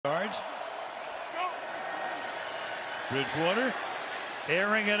Yards. Bridgewater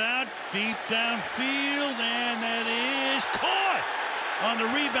airing it out deep downfield, and that is caught on the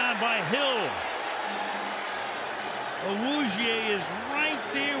rebound by Hill. Awuzie is right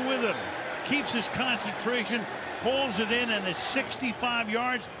there with him, keeps his concentration, pulls it in, and it's 65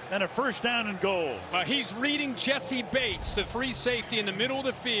 yards and a first down and goal. He's reading Jesse Bates, the free safety in the middle of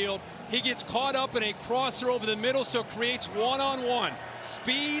the field. He gets caught up in a crosser over the middle, so creates one-on-one.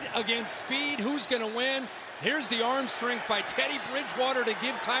 Speed against speed. Who's going to win? Here's the arm strength by Teddy Bridgewater to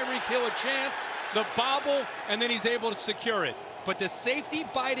give Tyreek Hill a chance. The bobble, and then he's able to secure it. But the safety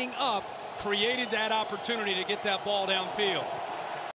biting up created that opportunity to get that ball downfield.